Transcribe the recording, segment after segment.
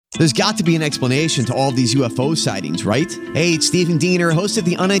There's got to be an explanation to all of these UFO sightings, right? Hey, it's Stephen Diener, host of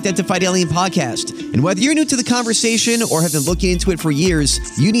the Unidentified Alien Podcast. And whether you're new to the conversation or have been looking into it for years,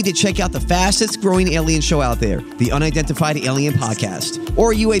 you need to check out the fastest growing alien show out there, the Unidentified Alien Podcast,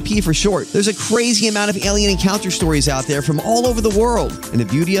 or UAP for short. There's a crazy amount of alien encounter stories out there from all over the world. And the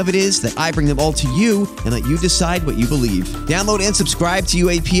beauty of it is that I bring them all to you and let you decide what you believe. Download and subscribe to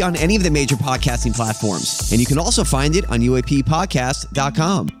UAP on any of the major podcasting platforms. And you can also find it on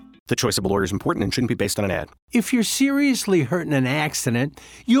UAPpodcast.com. The choice of a lawyer is important and shouldn't be based on an ad. If you're seriously hurt in an accident,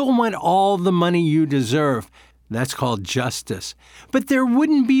 you'll want all the money you deserve. That's called justice. But there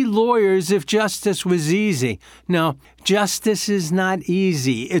wouldn't be lawyers if justice was easy. No, justice is not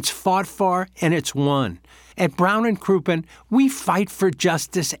easy. It's fought for and it's won. At Brown & Crouppen, we fight for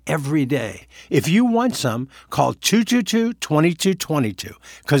justice every day. If you want some, call 222-2222.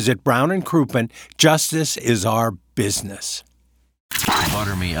 Because at Brown & Crouppen, justice is our business.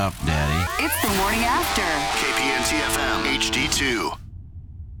 Butter me up, Daddy. It's the morning after. KPNT-FM HD2.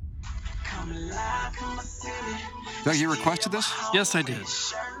 Doug, you requested this? Yes, I did.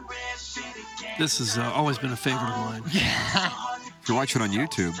 This has always been a favorite of mine. Yeah. If you're watching on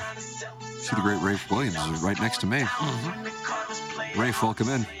YouTube, see the great Rafe Williams is right next to me. Mm-hmm. Rafe, welcome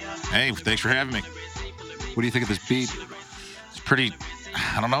in. Hey, thanks for having me. What do you think of this beat? It's pretty,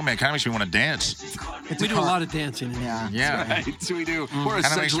 I don't know, man. Kind of makes me want to dance. We do a lot of dancing. Yeah. Right, so we do. Kind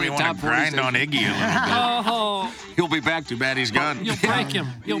of makes me want to grind on Iggy a little bit. Oh. He'll be back. Too bad he's gone. You'll break him.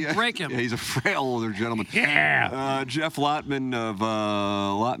 You'll break him. Yeah, he's a frail older gentleman. Yeah. Jeff Lottman of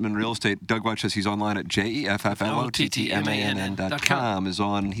Lottman Real Estate. Doug Watch says he's online at JEFFLOTTMANN.com is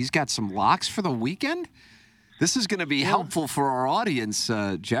on. He's got some locks for the weekend. This is going to be helpful for our audience.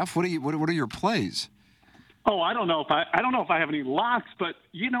 Jeff, what are your plays? Oh, I don't know if I have any locks, but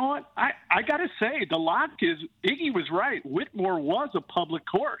you know what? I got to say, the lock is, Iggy was right. Whitmore was a public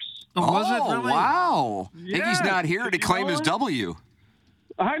course. Oh, was it really? Wow. Yeah. Iggy's not here to claim his W.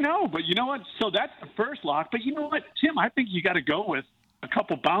 I know, but you know what? So that's the first lock. But you know what, Tim? I think you got to go with a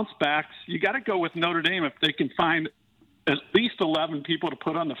couple bounce backs. You got to go with Notre Dame if they can find at least 11 people to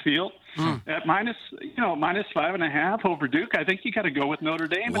put on the field at minus 5.5 over Duke. I think you got to go with Notre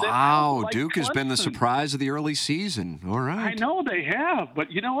Dame. Wow, like Duke has been the surprise of the early season. All right. I know they have,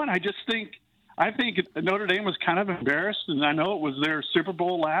 but you know what? I think Notre Dame was kind of embarrassed, and I know it was their Super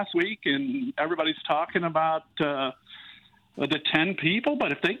Bowl last week, and everybody's talking about the 10 people.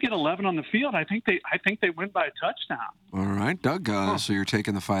 But if they get 11 on the field, I think they win by a touchdown. All right, Doug. So you're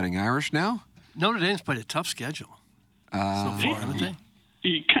taking the Fighting Irish now? Notre Dame's played a tough schedule. So far, haven't they?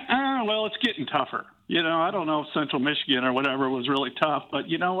 Well, it's getting tougher. You know, I don't know if Central Michigan or whatever was really tough, but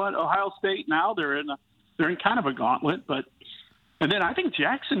you know what? Ohio State now they're in kind of a gauntlet. And then I think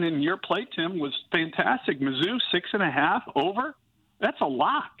Jackson in your play, Tim, was fantastic. Mizzou 6.5 over. That's a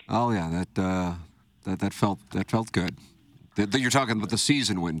lock. Oh yeah, that felt good. You're talking about the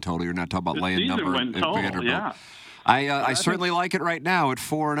season win total. You're not talking about laying number at Vanderbilt. Yeah. I certainly like it right now at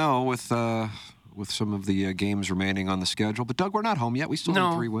 4-0 with some of the games remaining on the schedule. But, Doug, we're not home yet. We still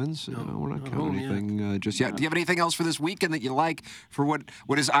have 3 wins. We're not counting anything just yet. Do you have anything else for this weekend that you like for what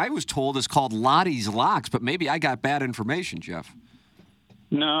is I was told is called Lottie's Locks, but maybe I got bad information, Jeff.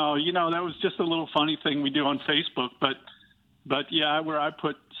 No, that was just a little funny thing we do on Facebook. But yeah, where I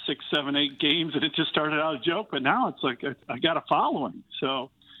put 6, 7, 8 games, and it just started out a joke, but now it's like I got a following. So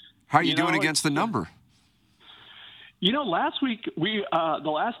how are you doing against the number? Last week the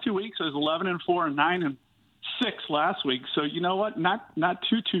last 2 weeks I was 11-4 and 9-6 last week. So you know what? Not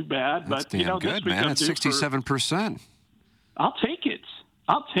too bad. That's but damn this good, week man. That's 67%. I'll take it.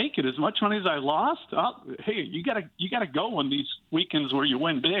 As much money as I lost. Hey, you gotta go on these weekends where you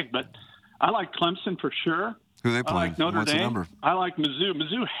win big. But I like Clemson for sure. Who are they playing? I like Notre What's Dame. the number? I like Mizzou.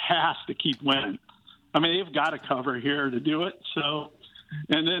 Mizzou has to keep winning. I mean, they've got to cover here to do it. So.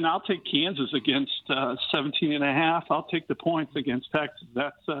 And then I'll take Kansas against 17.5. I'll take the points against Texas.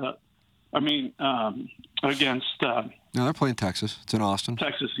 That's, against. No, they're playing Texas. It's in Austin.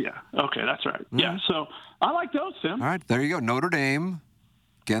 Texas, yeah. Okay, that's right. Mm-hmm. Yeah, so I like those, Tim. All right, there you go. Notre Dame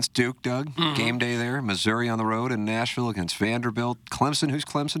against Duke, Doug. Mm-hmm. Game day there. Missouri on the road in Nashville against Vanderbilt. Clemson, who's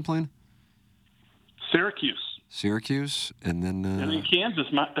Clemson playing? Syracuse, and then Kansas.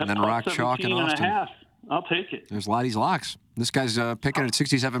 And then Rock Chalk in Austin. I'll take it. There's Lottie's Locks. This guy's picking at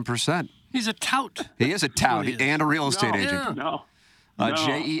 67%. He's a tout. He is a tout and a real estate agent. No.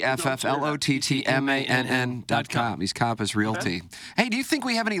 JEFFLOTTMANN.com. He's Compass Realty. Okay. Hey, do you think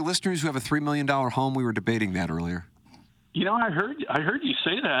we have any listeners who have a $3 million home? We were debating that earlier. I heard you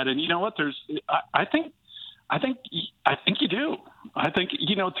say that, and you know what? I think you do. I think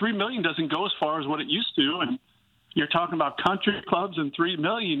 $3 million doesn't go as far as what it used to, and you're talking about country clubs and $3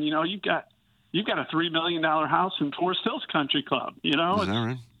 million. You know, you've got a $3 million house in Forest Hills Country Club. You know, is that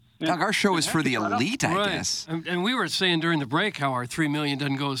right? Doug, our show is for the elite, I guess. And we were saying during the break how our $3 million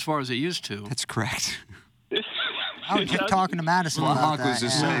doesn't go as far as it used to. That's correct. I was just talking to Madison about that. was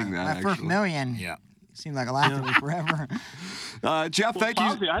just saying that, That first million seemed like a lot to me forever. Jeff, thank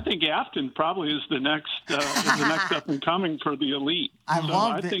you. I think Afton probably is the next up and coming for the elite. I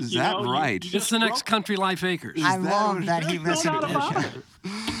love think, Is that right? It's the next Country Life Acres. I love that he listened to the show.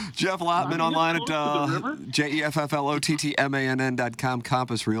 Jeff Lottman online at JEFFLOTTMANN.com,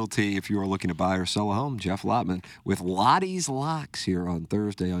 Compass Realty. If you are looking to buy or sell a home, Jeff Lottman with Lottie's Locks here on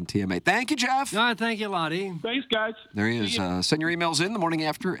Thursday on TMA. Thank you, Jeff. Thank you, Lottie. Thanks, guys. There he is. Send your emails in the morning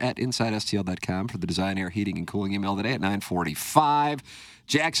after at InsideSTL.com for the Design, Air, Heating, and Cooling email today at 9:45.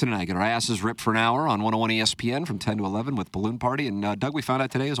 Jackson and I get our asses ripped for an hour on 101 ESPN from 10 to 11 with Balloon Party. And, Doug, we found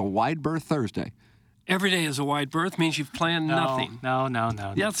out today is a wide berth Thursday. Every day is a wide berth means you've planned nothing. No.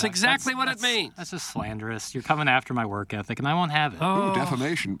 That's exactly what it means. That's just slanderous. You're coming after my work ethic, and I won't have it. Ooh,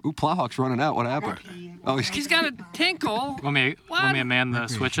 defamation. Ooh, Plowhawk's running out. What happened? Oh, he's got a tinkle. Want me to man the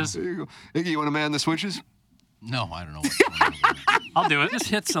switches? There you go. Iggy, you want to man the switches? No, I don't know what's going on. I'll do it. Just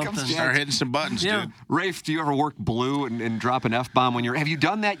hit something. Start hitting some buttons, dude. Rafe, do you ever work blue and drop an F-bomb when you're... Have you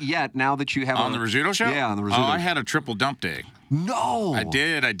done that yet now that you have On the Rizzuto show? Yeah, on the Rizzuto. Oh, I had a triple dump day. No. I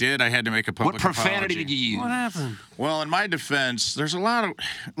did. I had to make a public What profanity apology. did you use? What happened? Well, in my defense, there's a lot of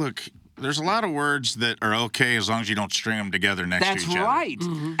words that are okay as long as you don't string them together next to each other. That's right.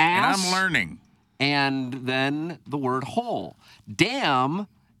 Mm-hmm. And I'm learning. And then the word whole. Damn,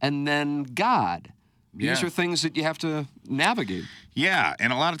 and then God. These are things that you have to navigate. Yeah,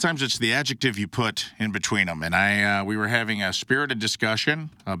 and a lot of times it's the adjective you put in between them. And we were having a spirited discussion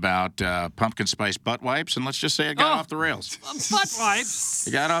about pumpkin spice butt wipes, and let's just say it got off the rails. Butt wipes?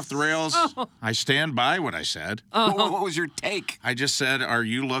 It got off the rails. I stand by what I said. What was your take? I just said, are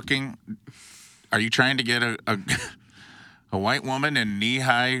you trying to get a white woman in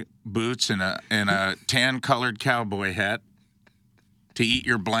knee-high boots and a tan-colored cowboy hat to eat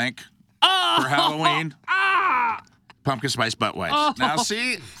your blank for Halloween? Pumpkin spice butt wipes. Now,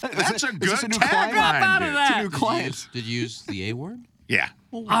 see, that's a good tagline. It's a new client. Did you use the A word? Yeah.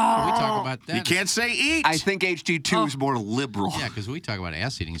 Well, we talk about that. You can't say eat. I think HD2 is more liberal. Yeah, because we talk about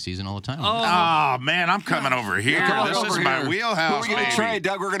ass-eating season all the time. Oh, man, I'm coming over here. This is my wheelhouse, Who are we going to trade,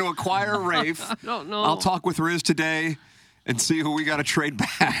 Doug? We're going to acquire Rafe. No. I'll talk with Riz today and see who we got to trade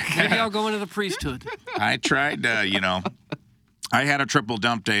back. Maybe I'll go into the priesthood. I tried, I had a triple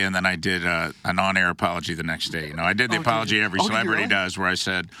dump day, and then I did an on-air apology the next day. I did the apology every celebrity does, where I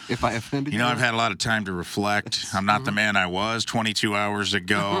said, if I offended you, I've had a lot of time to reflect. I'm not the man I was 22 hours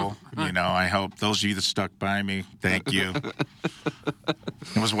ago. I hope those of you that stuck by me, thank you.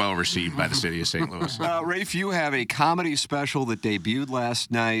 It was well received by the city of St. Louis. Rafe, you have a comedy special that debuted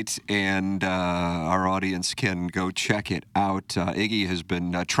last night, and our audience can go check it out. Iggy has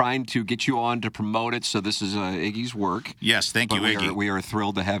been trying to get you on to promote it, so this is Iggy's work. Yes, thank you, Iggy. We are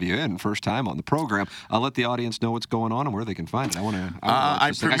thrilled to have you in, first time on the program. I'll let the audience know what's going on and where they can find it.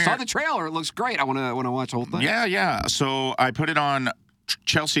 I saw the trailer. It looks great. I want to watch the whole thing. Yeah. So I put it on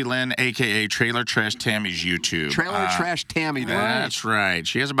Chelsea Lynn, a.k.a. Trailer Trash Tammy's YouTube. Trailer Trash Tammy. That's right.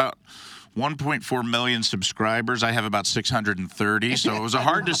 She has about 1.4 million subscribers. I have about 630, so it was a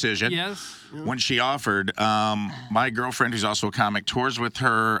hard decision. Yes. When she offered, my girlfriend, who's also a comic, tours with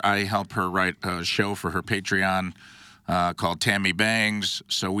her. I help her write a show for her Patreon called Tammy Bangs.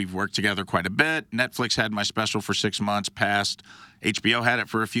 So we've worked together quite a bit. Netflix had my special for 6 months, passed. HBO had it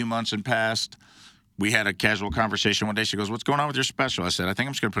for a few months and passed. We had a casual conversation one day. She goes, "What's going on with your special?" I said, "I think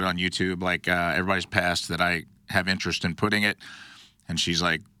I'm just going to put it on YouTube. Like everybody's passed that I have interest in putting it." And she's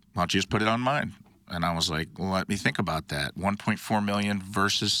like, "Why don't you just put it on mine?" And I was like, "Well, let me think about that. 1.4 million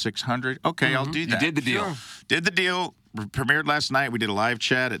versus 600. Okay, I'll do that." You did the deal. Sure. Did the deal. Premiered last night. We did a live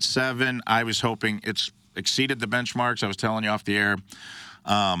chat at 7. I was hoping it's exceeded the benchmarks. I was telling you off the air.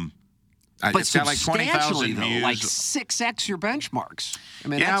 But it's got like 20,000 views. Like 6x your benchmarks. I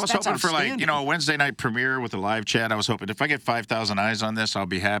mean, I was hoping for a Wednesday night premiere with a live chat. I was hoping if I get 5,000 eyes on this, I'll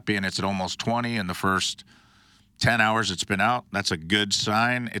be happy. And it's at almost 20 in the first 10 hours it's been out. That's a good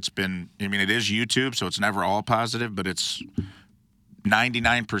sign. It is YouTube, so it's never all positive, but it's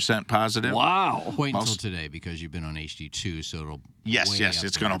 99% positive. Wow. Wait until today because you've been on HD2, so it'll Yes,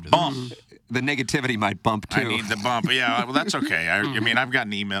 it's going to bump. The negativity might bump, too. I need the bump. Yeah, well, that's okay. I've got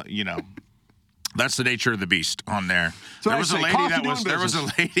an email, That's the nature of the beast on there. There was a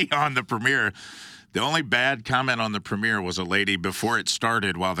lady on the premiere. The only bad comment on the premiere was a lady before it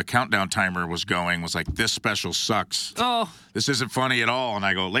started while the countdown timer was going was like, "This special sucks. Oh. This isn't funny at all." And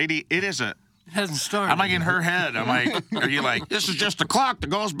I go, "Lady, it is a It hasn't started. I'm like in her head. I'm like, are you like, this is just a clock that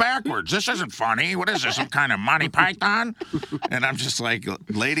goes backwards. This isn't funny. What is this, some kind of Monty Python? And I'm just like,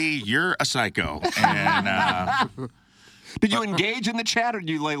 lady, you're a psycho. And did you engage in the chat or did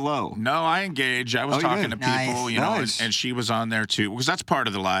you lay low? No, I engaged. I was talking to people, you know, and she was on there too. Because that's part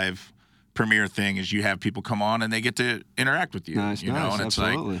of the live premiere thing is you have people come on and they get to interact with you. You know, and it's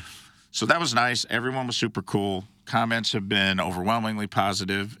absolutely. like, so that was nice. Everyone was super cool. Comments have been overwhelmingly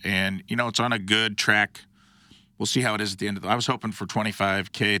positive, and you know it's on a good track. We'll see how it is at the end of I was hoping for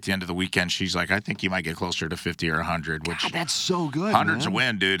 25K at the end of the weekend. She's like, I think you might get closer to 50 or 100, which God, that's so good. 100's man. a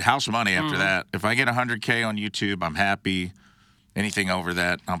win, dude. House money after that. If I get 100K on YouTube, I'm happy. Anything over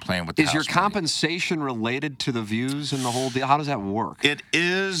that, I'm playing with the Is your house money. compensation related to the views and the whole deal? How does that work? It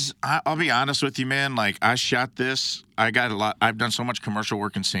is. I'll be honest with you, man. Like, I shot this. I got a lot. I've done so much commercial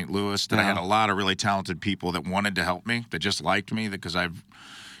work in St. Louis that I had a lot of really talented people that wanted to help me, that just liked me, because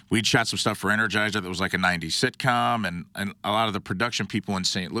we'd shot some stuff for Energizer that was like a 90s sitcom, and a lot of the production people in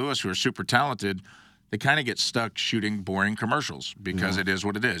St. Louis who are super talented, they kind of get stuck shooting boring commercials because it is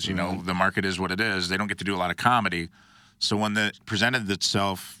what it is. You know, the market is what it is. They don't get to do a lot of comedy. So when it presented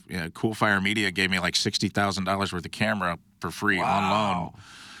itself, Cool Fire Media gave me like $60,000 worth of camera for free on loan.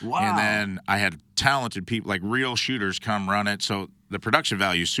 Wow. And then I had talented people, like real shooters, come run it. So the production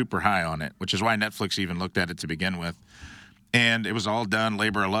value is super high on it, which is why Netflix even looked at it to begin with. And it was all done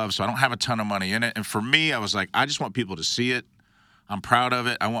labor of love, so I don't have a ton of money in it. And for me, I was like, I just want people to see it. I'm proud of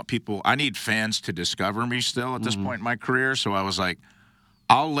it. I need fans to discover me still at this point in my career. So I was like,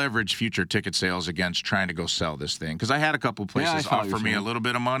 I'll leverage future ticket sales against trying to go sell this thing. Because I had a couple places offer me a little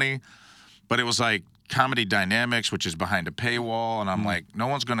bit of money, but it was like Comedy Dynamics, which is behind a paywall, and I'm like, no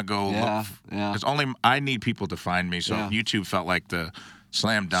one's going to go look. It's only I need people to find me, so YouTube felt like the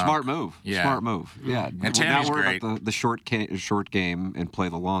slam dunk. Smart move. Yeah. Smart move. Yeah. And Tammy's now we're great. About the short game and play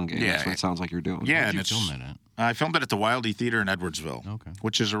the long game. Yeah. That's what it sounds like you're doing. Yeah, Where'd and you film it at? I filmed it at the Wildy Theater in Edwardsville,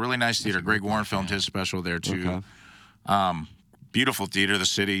 which is a really nice theater. Greg Warren filmed his special there, too. Beautiful theater. The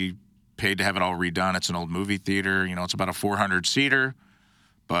city paid to have it all redone. It's an old movie theater. You know, it's about a 400-seater,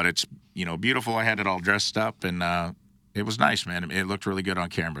 but it's, you know, beautiful. I had it all dressed up, and it was nice, man. It looked really good on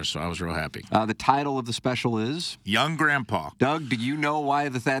camera, so I was real happy. The title of the special is? Young Grandpa. Doug, do you know why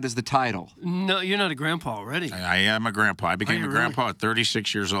that is the title? No, you're not a grandpa already. I am a grandpa. I became a grandpa at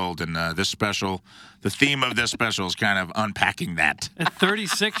 36 years old, and this special, the theme of this special is kind of unpacking that. At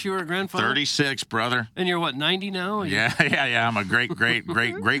 36, you were a grandfather? 36, brother. And you're what, 90 now? Yeah. I'm a great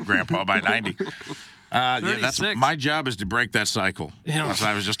grandpa by 90. That's my job is to break that cycle. Yeah. That's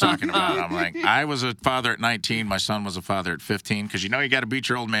what I was just talking about. I'm like, I was a father at 19. My son was a father at 15 because you know you got to beat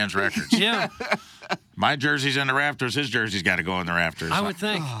your old man's records. Yeah. My jersey's in the rafters. His jersey's got to go in the rafters. I would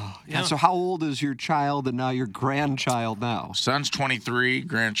think. And so how old is your child and now your grandchild now? Son's 23.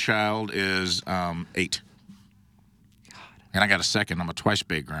 Grandchild is 8. And I got a second. I'm a twice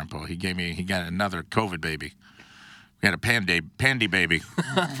baked grandpa. He got another COVID baby. We had a pandy baby.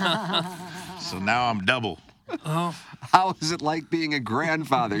 So now I'm double. Oh. How is it like being a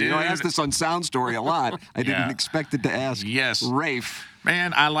grandfather? Dude. You know, I asked this on Sound Story a lot. I didn't expect it to ask. Yes. Rafe.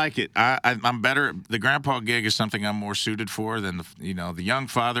 Man, I like it. I'm better. The grandpa gig is something I'm more suited for than the young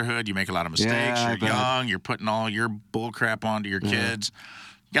fatherhood. You make a lot of mistakes. Yeah, you're young. You're putting all your bull crap onto your kids.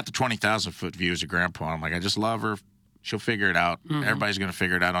 You got the 20,000-foot view as a grandpa. I'm like, I just love her. She'll figure it out. Mm-hmm. Everybody's gonna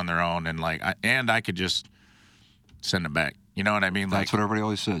figure it out on their own. And I could just send them back. You know what I mean? That's what everybody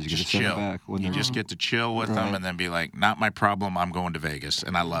always says. You just get to send chill. it back. You just get to chill with them and then be like, not my problem. I'm going to Vegas.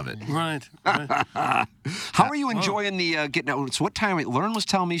 And I love it. Right. How are you enjoying the getting out? So what time? Lauren was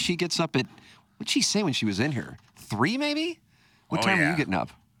telling me she gets up at, what'd she say when she was in here? 3 maybe? What time are you getting up?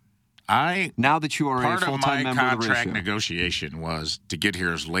 Now that you are a full-time member of the Part of my contract ratio. negotiation was to get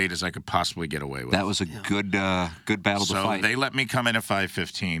here as late as I could possibly get away with. That was a good battle to fight. So they let me come in at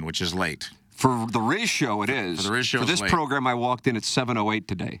 5:15, which is late. For the Riz show, it is. For the Riz show, For this late. program, I walked in at 7:08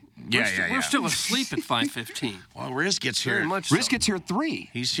 today. We're still asleep at 5:15. Well, Riz gets here. Very much Riz so. gets here at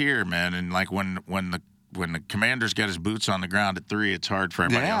 3. He's here, man, and like when the commander's got his boots on the ground at 3, it's hard for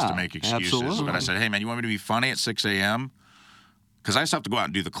everybody else to make excuses. Absolutely. But I said, hey, man, you want me to be funny at 6 a.m.? Because I still have to go out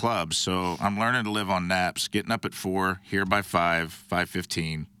and do the clubs, so I'm learning to live on naps. Getting up at 4, here by 5,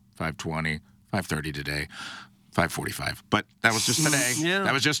 5:15, 5:20, 5:30 today. 5:45, but that was just today. Yeah.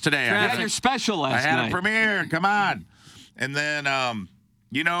 That was just today. You had your special last I had night. a premiere. Come on, and then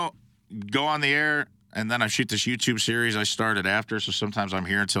go on the air, and then I shoot this YouTube series I started after. So sometimes I'm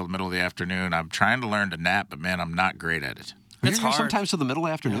here until the middle of the afternoon. I'm trying to learn to nap, but man, I'm not great at it. You're here sometimes to the middle of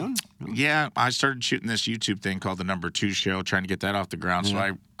the afternoon. Yeah, I started shooting this YouTube thing called the Number 2 Show, trying to get that off the ground.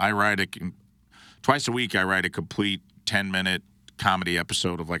 So I write twice a week. I write a complete 10-minute comedy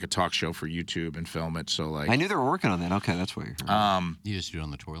episode of like a talk show for YouTube and film it. So like I knew they were working on that. Okay, that's where you just do it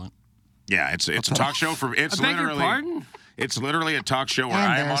on the toilet. Yeah, it's a talk show for it's I beg your literally pardon? it's literally a talk show where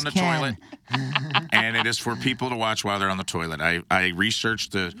And I am on the there's toilet, and it is for people to watch while they're on the toilet. I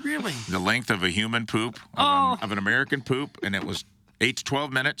researched the length of a human poop of an American poop, and it was 8 to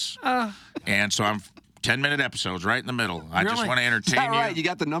 12 minutes, and so I'm 10-minute episodes right in the middle. I just want to entertain Is that you. right? You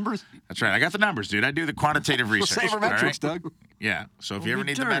got the numbers? That's right. I got the numbers, dude. I do the quantitative research. Sabermetrics, all right? Doug. Yeah. So if you Well, ever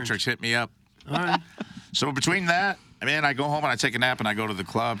need we the turned. metrics, hit me up. All right. So between that, man, I go home and I take a nap and I go to the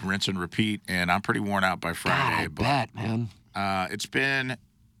club, rinse and repeat, and I'm pretty worn out by Friday. I bet, man. It's been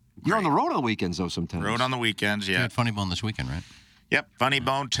You're on the road on the weekends, though, sometimes. road on the weekends, You yeah. had Funny Bone this weekend, right? Yep, Funny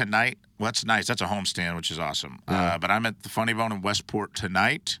Bone tonight. Well, that's nice. That's a homestand, which is awesome. But I'm at the Funny Bone in Westport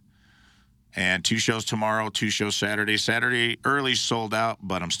tonight, and 2 shows tomorrow, 2 shows Saturday. Saturday early sold out,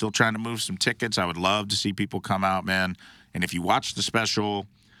 but I'm still trying to move some tickets. I would love to see people come out, man. And if you watch the special,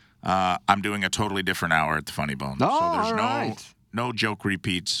 I'm doing a totally different hour at the Funny Bone. Oh, so there's all right. no joke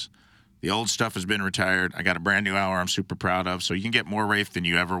repeats. The old stuff has been retired. I got a brand new hour I'm super proud of. So you can get more Rafe than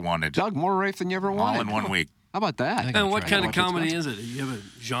you ever wanted. Doug, more Rafe than you ever wanted. All in 1 week. How about that? And what kind of comedy is it? Do you have a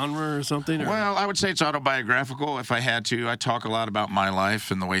genre or something? Or? Well, I would say it's autobiographical if I had to. I talk a lot about my life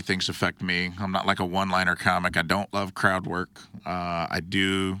and the way things affect me. I'm not like a one-liner comic. I don't love crowd work. I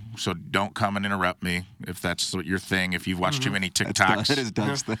do, so don't come and interrupt me if that's your thing. If you've watched too many TikToks. That is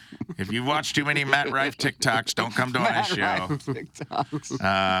Doug's thing. If you've watched too many Matt Rife TikToks, don't come to my show.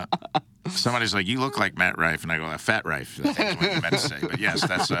 Somebody's like, you look like Matt Rife. And I go, Fat Rife. I think is what you meant to say. But yes,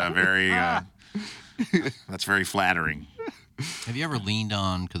 that's very... that's very flattering. Have you ever leaned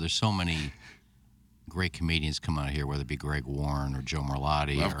on, because there's so many great comedians come out here, whether it be Greg Warren or Joe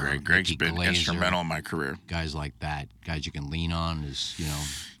Merlotti. Love or Greg. Greg's Mickey been Glazer, instrumental in my career. Guys like that, guys you can lean on is,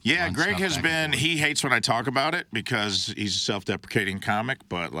 Yeah, run Greg stuff has back and been, forth. he hates when I talk about it because he's a self-deprecating comic,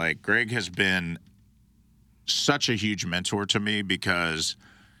 but like Greg has been such a huge mentor to me because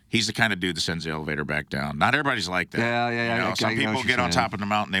he's the kind of dude that sends the elevator back down. Not everybody's like that. Yeah. Some I know people what get you're on saying. top of the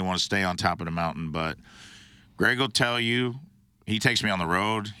mountain, they want to stay on top of the mountain, but Greg will tell you, he takes me on the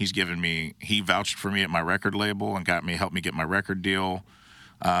road. He vouched for me at my record label and helped me get my record deal.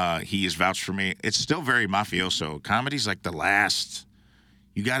 He has vouched for me. It's still very mafioso. Comedy's like the last.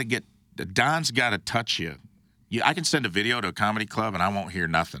 The Don's got to touch you. I can send a video to a comedy club and I won't hear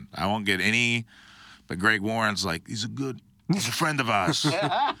nothing. I won't get any. But Greg Warren's like, he's a friend of ours.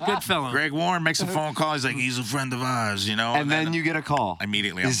 Good fellow. Greg Warren makes a phone call. He's like, he's a friend of ours, And then you get a call.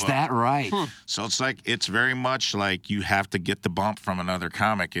 Immediately. Is that right? So it's very much like you have to get the bump from another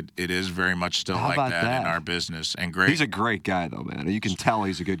comic. It is very much still How like about that in that? our business. And Greg, He's a great guy, though, man. You can tell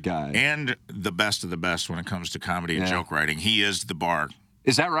he's a good guy. and the best of the best when it comes to comedy and Yeah. joke writing. He is the bar.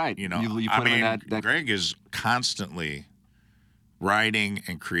 Is that right? You know, you put him in that Greg is constantly writing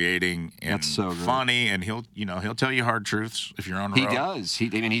and creating and That's so good. funny, and he'll tell you hard truths if you're on the He road. does.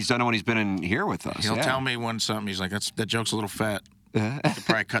 He's done it when he's been in here with us. He'll yeah. tell me when something. He's like, that joke's a little fat. I could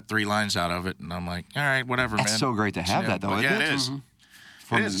probably cut 3 lines out of it, and I'm like, all right, whatever, man. That's so great to have that, though, but isn't yeah, it? it is.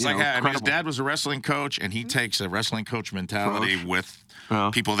 From, It is. It's like his incredible. dad was a wrestling coach, and he takes a wrestling coach mentality with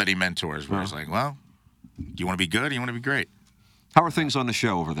people that he mentors. Where he's like, well, do you want to be good? Or do you want to be great? How are things on the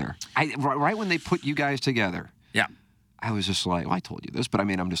show over there? Right when they put you guys together, Yeah. I was just like, well, I told you this, but I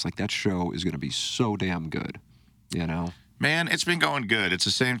mean, I'm just like, that show is going to be so damn good, you know? Man, it's been going good. It's the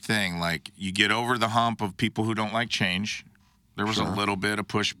same thing. Like, you get over the hump of people who don't like change. There was a little bit of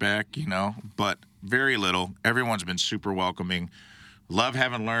pushback, but very little. Everyone's been super welcoming. Love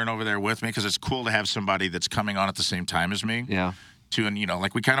having Learn over there with me because it's cool to have somebody that's coming on at the same time as me. Yeah.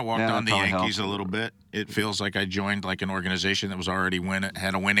 Like we kind of walked Yeah, on the that probably Yankees helps. a little bit. It feels like I joined like an organization that was already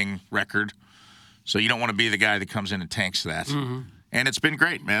had a winning record. So you don't want to be the guy that comes in and tanks that. Mm-hmm. And it's been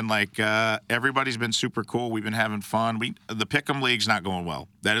great, man. Like everybody's been super cool. We've been having fun. The Pick'em League's not going well.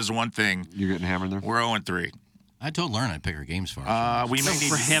 That is one thing. You're getting hammered there? We're 0-3. I told Learn I'd pick her games for her. We may need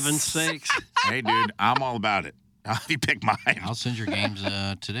For heaven's sakes. Hey, dude, I'm all about it. You pick mine. I'll send your games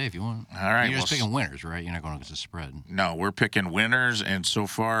today if you want. All right, You're just well, picking winners, right? You're not going against the spread. No, we're picking winners, and so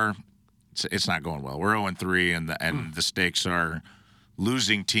far, it's not going well. We're 0-3, and the stakes are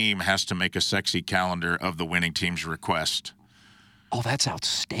losing team has to make a sexy calendar of the winning team's request. Oh, that's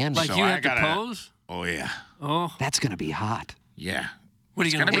outstanding. Like So you I have to gotta- pose? Oh, yeah. Oh. That's going to be hot. Yeah. What are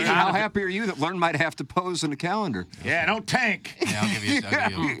you going to gonna be? be How happy are you that Learn might have to pose in the calendar? Yeah, don't tank. Yeah, I'll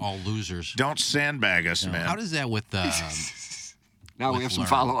give you all losers. Don't sandbag us, man. How does that with Now we with have some Learn?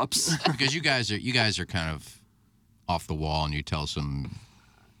 follow-ups. Because you guys are kind of off the wall and you tell some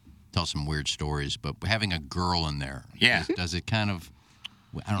weird stories, but having a girl in there, Yeah. does it kind of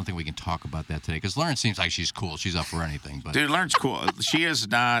I don't think we can talk about that today because Lauren seems like she's cool. She's up for anything. But Dude, Lauren's cool. She is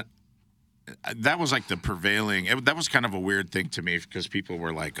not. That was like the prevailing. That was kind of a weird thing to me because people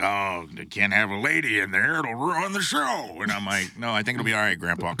were like, "Oh, they can't have a lady in there; it'll ruin the show." And I'm like, "No, I think it'll be all right,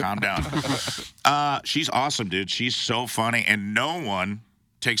 Grandpa. Calm down." She's awesome, dude. She's so funny, and no one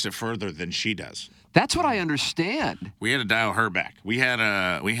takes it further than she does. That's what I understand. We had to dial her back. We had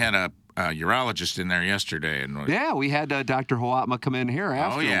a urologist in there yesterday, and yeah, we had Dr. Huatma come in here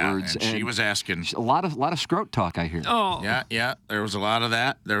afterwards. Oh yeah, and she was asking a lot of scrot talk. I hear. Oh yeah. There was a lot of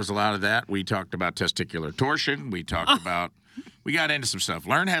that. We talked about testicular torsion. We talked about. We got into some stuff.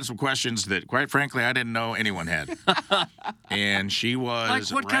 Lauren had some questions that, quite frankly, I didn't know anyone had, and she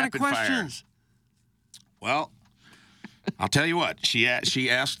was like what kind of questions? Well, I'll tell you what. She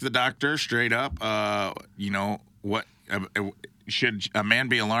asked the doctor straight up. What. Should a man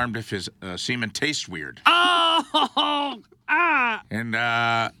be alarmed if his semen tastes weird? And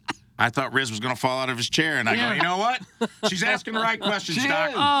I thought Riz was going to fall out of his chair, and I go, you know what? She's asking the right questions,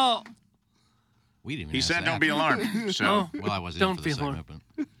 Doc. Oh. We didn't even He said, ask "Don't that. be alarmed." So, well, I wasn't Don't in for be the segment, but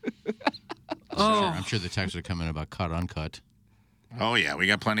Oh. I'm sure the texts are coming about cut, uncut. oh yeah, we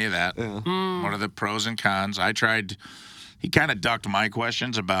got plenty of that. What are the pros and cons? I tried. He kind of ducked my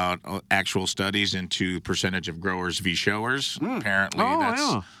questions about actual studies into percentage of growers v. showers. Apparently,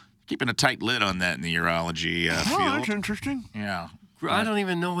 that's keeping a tight lid on that in the urology field. That's interesting. Yeah. I don't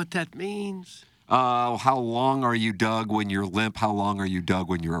even know what that means. How long are you dug when you're limp? How long are you dug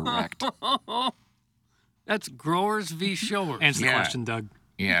when you're erect? That's growers v. showers. Answer the question, Doug.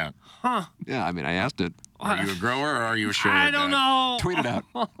 Yeah. Huh. Yeah, I mean, I asked it. Are you a grower or are you a shower? I don't know. Tweet it out.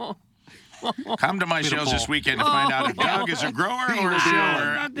 Come to my shows this weekend to find out if Doug is a grower or a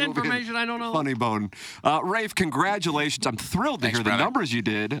shower. Not the information I don't know. Funny bone. Rafe, congratulations. I'm thrilled to hear the numbers you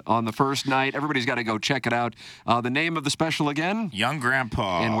did on the first night. Everybody's got to go check it out. The name of the special again? Young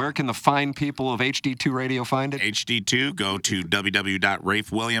Grandpa. And where can the fine people of HD2 Radio find it? HD2, go to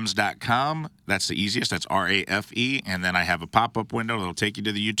www.rafewilliams.com. That's the easiest. That's RAFE. And then I have a pop-up window that'll take you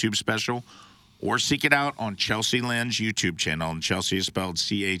to the YouTube special. Or seek it out on Chelsea Lynn's YouTube channel. And Chelsea is spelled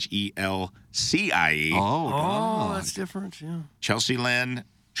CHELCIE. Oh, that's different, yeah. Chelsea Lynn,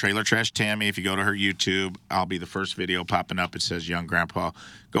 Trailer Trash Tammy. If you go to her YouTube, I'll be the first video popping up. It says Young Grandpa.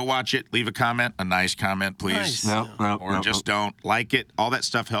 Go watch it. Leave a comment, a nice comment, please. Nice. Or just don't like it. All that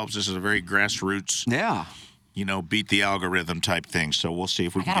stuff helps. This is a very grassroots. Yeah. Beat the algorithm type thing. So we'll see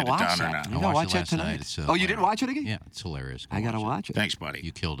if we can get it done or not. You gotta watch it tonight. You didn't watch it again? Yeah, it's hilarious. I gotta watch it. Thanks, buddy.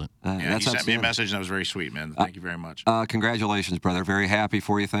 You killed it. Yeah, you sent me a message, and that was very sweet, man. Thank you very much. Congratulations, brother. Very happy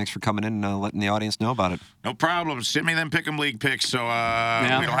for you. Thanks for coming in and letting the audience know about it. No problem. Send me them Pick'em League picks so we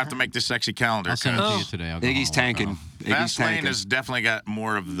don't have to make this sexy calendar. I'll send it to you today. Iggy's tanking. Fast Lane has definitely got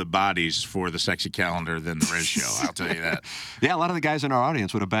more of the bodies for the sexy calendar than the Riz show. I'll tell you that. Yeah, a lot of the guys in our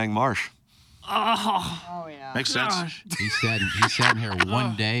audience would have banged Marsh. Oh yeah. Makes sense. He sat in here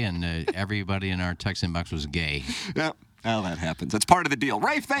one day, and everybody in our text inbox was gay. Yeah. Well, that happens. That's part of the deal.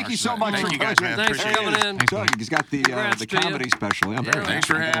 Rafe, thank you so much Thank for you guys, man. Thanks for Appreciate coming it. in. He's got the comedy special. Yeah, very Thanks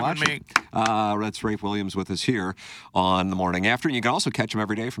for having me. That's Rafe Williams with us here on The Morning After. And you can also catch him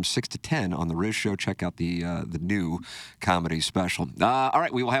every day from 6 to 10 on The Riz Show. Check out the new comedy special. All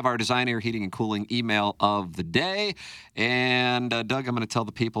right, we will have our design, air, heating, and cooling email of the day. And, Doug, I'm going to tell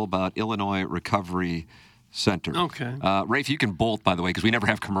the people about Illinois Recovery Center. Okay. Rafe, you can bolt, by the way, because we never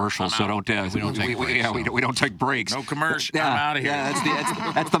have commercials, so don't. We don't take breaks. We don't take breaks. No commercial. I'm out of here.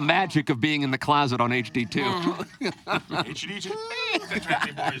 Yeah, that's the magic of being in the closet on HD2. HD2.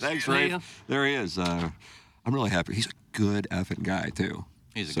 Thanks, Rafe. There he is. I'm really happy. He's a good effing guy too.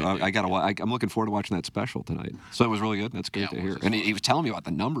 He's a so good dude. I'm looking forward to watching that special tonight. So it was really good. That's great to hear. And he was telling me about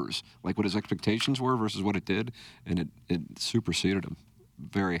the numbers, like what his expectations were versus what it did, and it superseded him.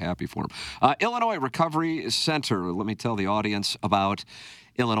 Very happy for him. Illinois Recovery Center. Let me tell the audience about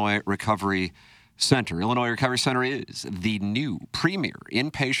Illinois Recovery Center. Illinois Recovery Center is the new premier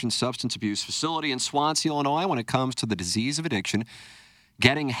inpatient substance abuse facility in Swansea, Illinois. When it comes to the disease of addiction,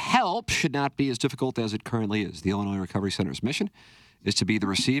 getting help should not be as difficult as it currently is. The Illinois Recovery Center's mission is to be the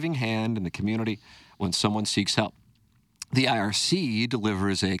receiving hand in the community when someone seeks help. The IRC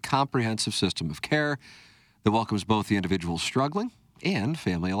delivers a comprehensive system of care that welcomes both the individual struggling and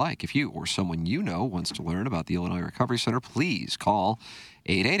family alike. If you or someone you know wants to learn about the Illinois Recovery Center, please call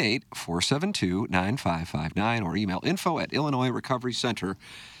 888-472-9559 or email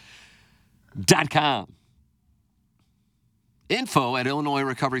info@illinoisrecoverycenter.com.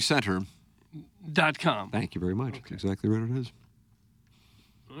 info@illinoisrecoverycenter.com. Thank you very much. That's exactly what it is.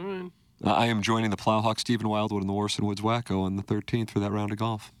 All right. I am joining the Plowhawk Stephen Wildwood and the Warson Woods Wacko on the 13th for that round of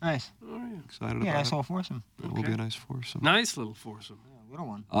golf. Nice. Excited about Yeah, nice it. little foursome. It will be a nice foursome. Nice little foursome. Little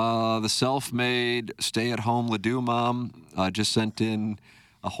one. The self-made stay-at-home Ledoux mom just sent in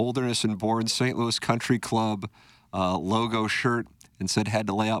a Holderness and Bourne St. Louis Country Club logo shirt and said had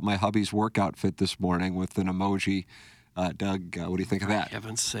to lay out my hubby's workout fit this morning with an emoji. Doug, what do you think of that? For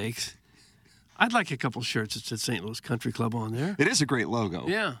heaven's sakes. I'd like a couple shirts that said St. Louis Country Club on there. It is a great logo.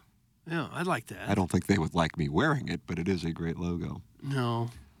 Yeah, I'd like that. I don't think they would like me wearing it, but it is a great logo. No.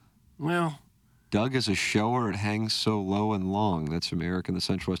 Well... Doug is a shower. It hangs so low and long. That's from Eric in the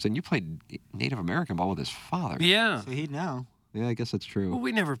Central West. And you played Native American ball with his father. Yeah. So he'd know. Yeah, I guess that's true. Well,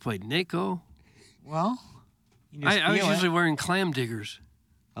 we never played NACO. Well, I was usually wearing clam diggers.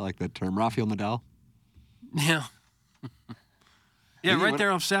 I like that term. Rafael Nadal? Yeah. Yeah, right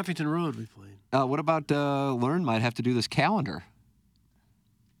there off Sappington Road we played. What about Learn might have to do this calendar?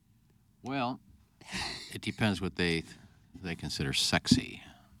 Well, it depends what they consider sexy.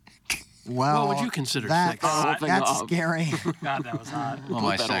 Well, what would you consider sexy? That's scary. God, that was hot. Well,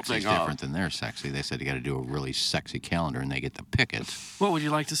 my sexy is different than their sexy. They said you got to do a really sexy calendar, and they get to pick it. What would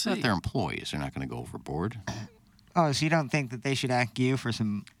you like to see? But they're employees. They're not going to go overboard. Oh, so you don't think that they should ask you for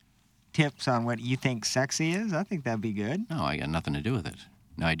some tips on what you think sexy is? I think that'd be good. No, I got nothing to do with it.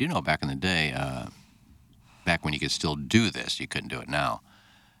 Now, I do know back in the day, back when you could still do this, you couldn't do it now.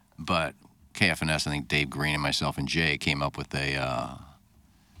 But KFNS, I think Dave Green and myself and Jay came up with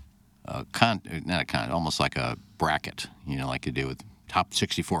almost like a bracket, like you do with top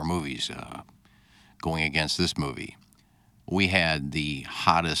 64 movies going against this movie. We had the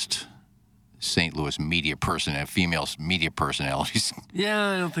hottest St. Louis female media personalities. Yeah,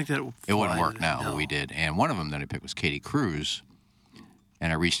 I don't think that it wouldn't work now, but we did. And one of them that I picked was Katie Cruz.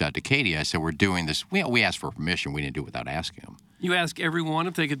 And I reached out to Katie. I said, we're doing this. We asked for permission. We didn't do it without asking them. You ask everyone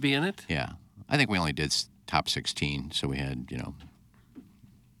if they could be in it? Yeah. I think we only did top 16, so we had,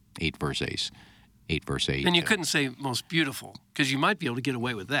 8 versus 8. And you couldn't say most beautiful, because you might be able to get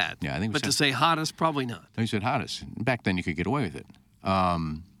away with that. Yeah, I think. But to say hottest, probably not. I said hottest. Back then, you could get away with it.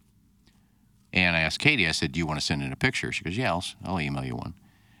 And I asked Katie. I said, "Do you want to send in a picture?" She goes, "Yeah, I'll email you one."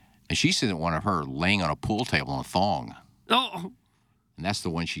 And she sent one of her laying on a pool table in a thong. Oh. And that's the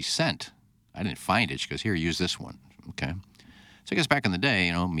one she sent. I didn't find it. She goes, "Here, use this one." Okay. So I guess back in the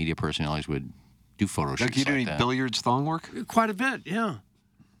day, media personalities would do photo shoots. Doug, you do any billiards thong work? Quite a bit, yeah.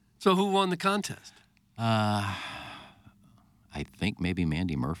 So who won the contest? I think maybe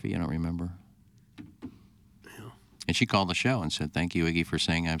Mandy Murphy. I don't remember. Yeah. And she called the show and said, "Thank you, Iggy, for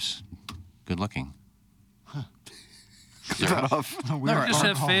saying I was good looking." Huh. You just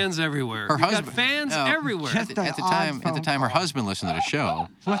have fans everywhere. Her husband, got fans everywhere. At the time, her husband listened to the show.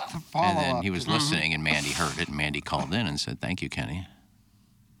 What the follow-up? And then he was listening, and Mandy heard it, and Mandy called in and said, "Thank you, Kenny."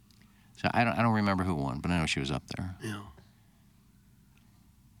 So I don't remember who won, but I know she was up there. Yeah.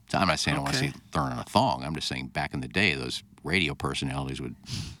 So I'm not saying I want to see throwing in a thong. I'm just saying back in the day, those radio personalities would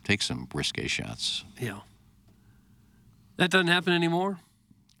take some risque shots. Yeah. That doesn't happen anymore?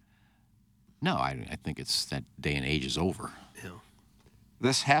 No, I think it's that day and age is over. Yeah.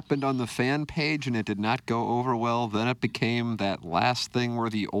 This happened on the fan page, and it did not go over well. Then it became that last thing where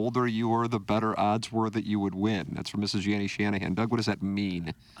the older you were, the better odds were that you would win. That's from Mrs. Yanni Shanahan. Doug, what does that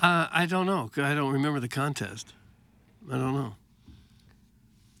mean? I don't know. I don't remember the contest. I don't know.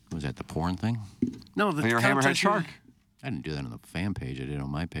 Was that the porn thing? No, the your Hammerhead Shark. I didn't do that on the fan page. I did it on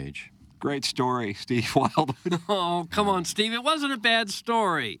my page. Great story, Steve Wildwood. Oh, come on, Steve. It wasn't a bad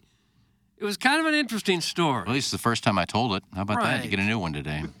story. It was kind of an interesting story. Well, at least the first time I told it. How about that? You get a new one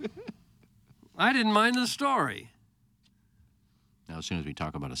today. I didn't mind the story. Now, as soon as we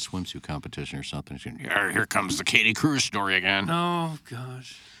talk about a swimsuit competition or something, it's going to here comes the Katie Cruz story again. Oh,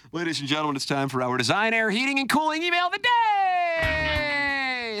 gosh. Ladies and gentlemen, it's time for our Design, Air, Heating, and Cooling Email of the Day.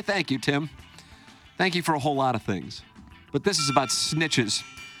 Thank you, Tim. Thank you for a whole lot of things. But this is about snitches,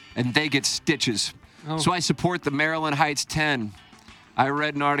 and they get stitches. Oh. So I support the Maryland Heights 10. I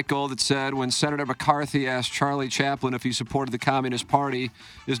read an article that said when Senator McCarthy asked Charlie Chaplin if he supported the Communist Party,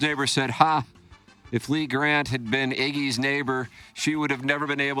 his neighbor said, "Ha, if Lee Grant had been Iggy's neighbor, she would have never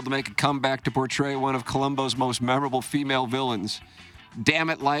been able to make a comeback to portray one of Columbo's most memorable female villains. Damn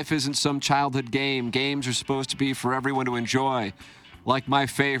it, life isn't some childhood game. Games are supposed to be for everyone to enjoy. Like my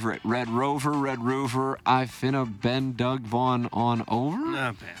favorite, Red Rover, I finna bend Doug Vaughn on over."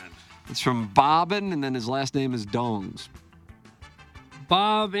 Not bad. It's from Bobbin, and then his last name is Dongs.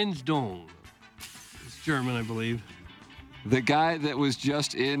 Bob Insdong. It's German, I believe. The guy that was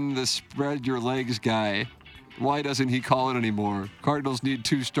just in the spread your legs guy. Why doesn't he call it anymore? Cardinals need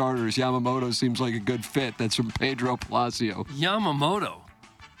 2 starters. Yamamoto seems like a good fit. That's from Pedro Palacio. Yamamoto.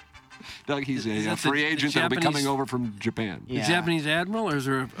 Doug, he's Is a that free the agent that'll be Japanese- coming over from Japan. The Japanese admiral, or is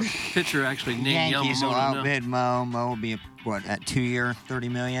there a pitcher actually named Yankees will Yamamoto? outbid Mo. Mo will be, at 2-year,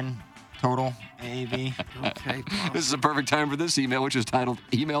 $30 million total AAV. Okay. This is a perfect time for this email, which is titled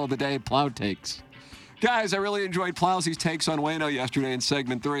Email of the Day, Plow Takes. Guys, I really enjoyed Plowsy's takes on Wayno yesterday in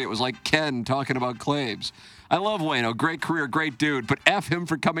segment 3. It was like Ken talking about Claves. I love Wayno. Great career, great dude. But F him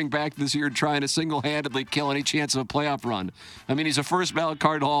for coming back this year and trying to single-handedly kill any chance of a playoff run. I mean, he's a first ballot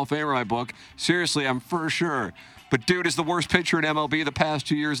card Hall of Famer in my book. Seriously, I'm for sure. But dude is the worst pitcher in MLB the past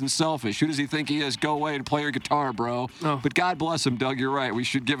 2 years and selfish. Who does he think he is? Go away and play your guitar, bro. Oh. But God bless him, Doug. You're right. We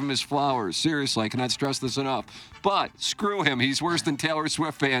should give him his flowers. Seriously, I cannot stress this enough. But screw him. He's worse than Taylor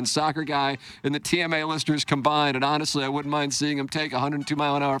Swift fans, soccer guy, and the TMA listeners combined. And honestly, I wouldn't mind seeing him take a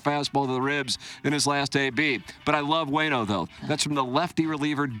 102-mile-an-hour fastball to the ribs in his last AB. But I love Wayno, though. That's from the lefty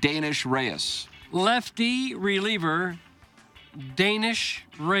reliever Danish Reyes. Lefty reliever Danish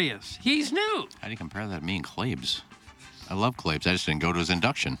Reyes. He's new. How do you compare that to me and Claves? I love Claves. I just didn't go to his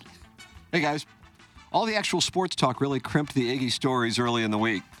induction. Hey, guys. All the actual sports talk really crimped the Iggy stories early in the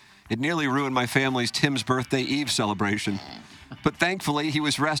week. It nearly ruined my family's Tim's birthday Eve celebration. But thankfully, he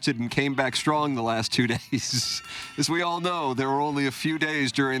was rested and came back strong the last 2 days. As we all know, there were only a few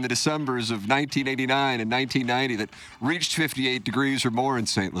days during the Decembers of 1989 and 1990 that reached 58 degrees or more in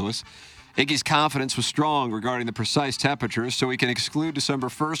St. Louis. Iggy's confidence was strong regarding the precise temperatures, so we can exclude December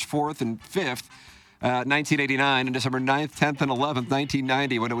 1st, 4th, and 5th, 1989, and December 9th, 10th, and 11th,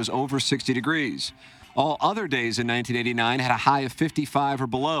 1990, when it was over 60 degrees. All other days in 1989 had a high of 55 or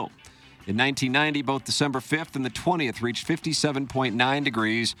below. In 1990, both December 5th and the 20th reached 57.9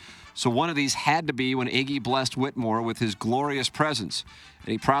 degrees, so one of these had to be when Iggy blessed Whitmore with his glorious presence,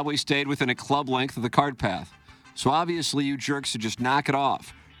 and he probably stayed within a club length of the cart path. So obviously, you jerks should just knock it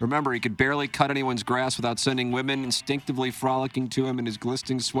off. Remember, he could barely cut anyone's grass without sending women instinctively frolicking to him in his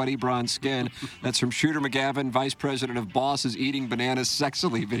glistening, sweaty bronze skin. That's from Shooter McGavin, Vice President of Boss's Eating Bananas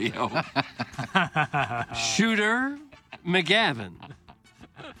Sexily video. Shooter McGavin.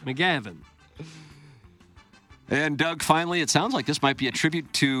 And Doug, finally, it sounds like this might be a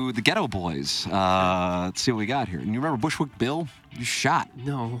tribute to the Ghetto Boys. Let's see what we got here. And you remember Bushwick Bill? You shot.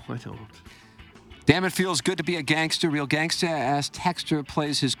 No, I don't. Damn, it feels good to be a gangster. Real gangsta-ass texter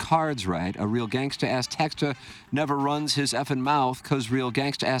plays his cards right. A real gangsta-ass texter never runs his effing mouth because real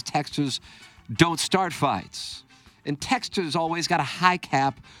gangsta-ass texters don't start fights. And texter's always got a high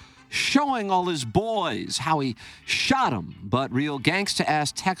cap showing all his boys how he shot them. But real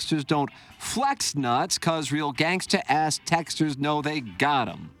gangsta-ass texters don't flex nuts because real gangsta-ass texters know they got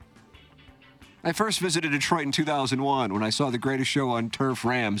them. I first visited Detroit in 2001 when I saw the greatest show on turf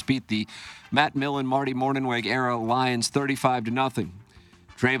Rams beat the Matt Millen, Marty Mornhinweg era Lions 35-0.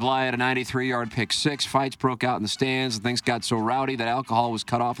 Dre Bly had a 93-yard pick six. Fights broke out in the stands, and things got so rowdy that alcohol was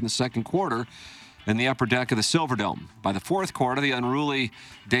cut off in the second quarter in the upper deck of the Silverdome. By the fourth quarter, the unruly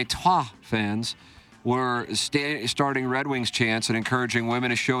Detroit fans were starting Red Wings chants and encouraging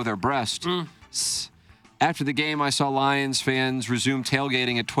women to show their breasts. After the game, I saw Lions fans resume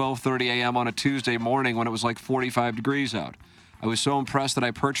tailgating at 12:30 a.m. on a Tuesday morning when it was like 45 degrees out. I was so impressed that I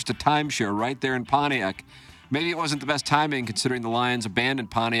purchased a timeshare right there in Pontiac. Maybe it wasn't the best timing considering the Lions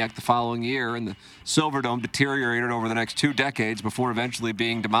abandoned Pontiac the following year and the Silverdome deteriorated over the next 2 decades before eventually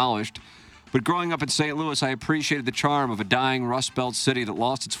being demolished. But growing up in St. Louis, I appreciated the charm of a dying Rust Belt city that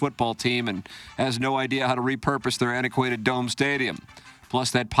lost its football team and has no idea how to repurpose their antiquated dome stadium. Plus,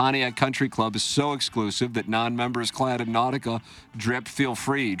 that Pontiac Country Club is so exclusive that non-members clad in Nautica drip feel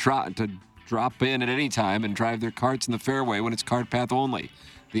free to drop in at any time and drive their carts in the fairway when it's cart path only.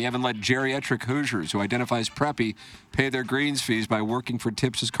 They haven't let geriatric Hoosiers, who identifies preppy, pay their greens fees by working for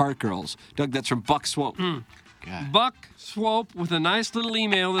tips as cart girls. Doug, that's from Buck Swope. Buck Swope with a nice little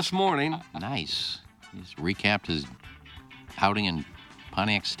email this morning. Nice. He's recapped his outing in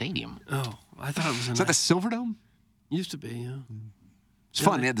Pontiac Stadium. Oh, I thought it was Is that the Silverdome? Used to be, yeah. It's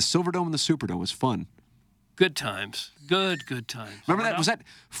fun. They had the Silverdome and the Superdome. It was fun. Good times. Good times. Remember that? Was that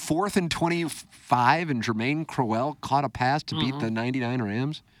 4th and 25 and Jermaine Crowell caught a pass to beat the 99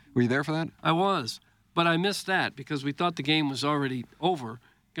 Rams? Were you there for that? I was. But I missed that because we thought the game was already over,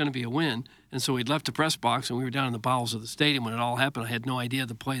 going to be a win. And so we'd left the press box and we were down in the bowels of the stadium when it all happened. I had no idea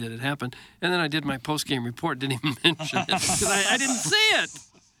the play that had happened. And then I did my post-game report, didn't even mention it because I didn't see it.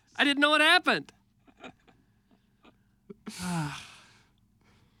 I didn't know what happened.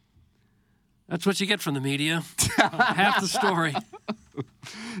 That's what you get from the media. Half the story.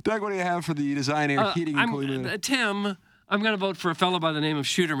 Doug, what do you have for the design, air, heating, and cooling? Tim, I'm going to vote for a fellow by the name of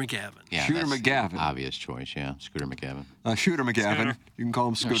Shooter McGavin. Yeah, Shooter McGavin. Obvious choice, yeah. Scooter McGavin. Shooter McGavin. Scooter. You can call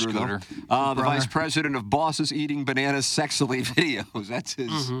him Scooter, Scooter. though. The vice president of Bosses Eating Bananas Sexily videos. That's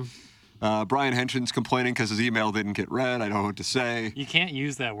his Brian Henson's complaining because his email didn't get read. I don't know what to say. You can't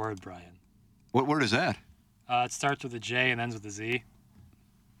use that word, Brian. What word is that? It starts with a J and ends with a Z.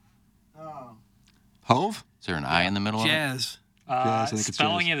 Oh. Hove? Is there an I in the middle Jazz. I think it's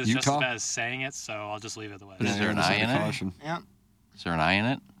Spelling jazz. it is just as Utah? bad as saying it, so I'll just leave it the way it Is is. there an I in it? Caution. Yep. Is there an I in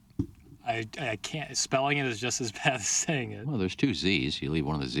it? I can't. Spelling it is just as bad as saying it. Well, there's 2 Z's. You leave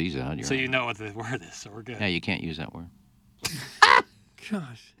one of the Z's out. You're So you know what the word is, so we're good. Yeah, you can't use that word.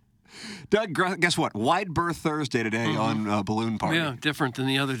 Gosh. Doug, guess what? Wide Berth Thursday today on Balloon Party. Yeah, different than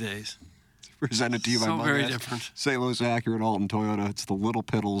the other days. Presented to you by So very Mudmask, different. St. Louis Acura and Alton Toyota. It's the Little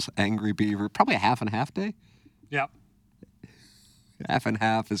Piddles Angry Beaver. Probably a half and half day. Yep. Half and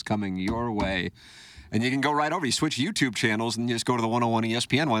half is coming your way. And you can go right over. You switch YouTube channels and you just go to the 101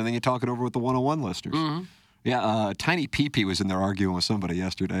 ESPN one, and then you talk it over with the 101 listeners. Mm-hmm. Yeah, Tiny Pee-Pee was in there arguing with somebody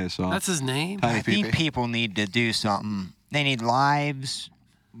yesterday. So That's his name? Tiny I think Pee-Pee. people need to do something. They need lives,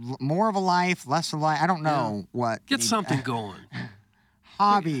 more of a life, less of a life. I don't know what. Get something going.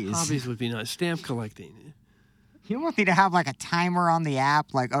 Hobbies. Hobbies would be nice. Stamp collecting. You almost need to have like a timer on the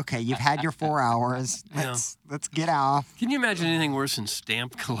app. Like, okay, you've had your 4 hours. Yeah. Let's get off. Can you imagine anything worse than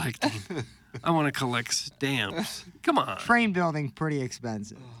stamp collecting? I want to collect stamps. Come on. Frame building, pretty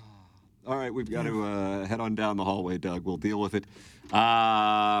expensive. All right, we've got to head on down the hallway, Doug. We'll deal with it.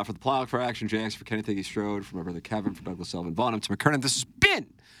 For the Plow, for Action Jacks, for Kenny Thiggy Strode, for my brother Kevin, for Douglas Selvin Vaughn, I'm Tim McKernan. This has been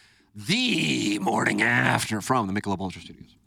the Morning After from the Michelob Ultra Studios.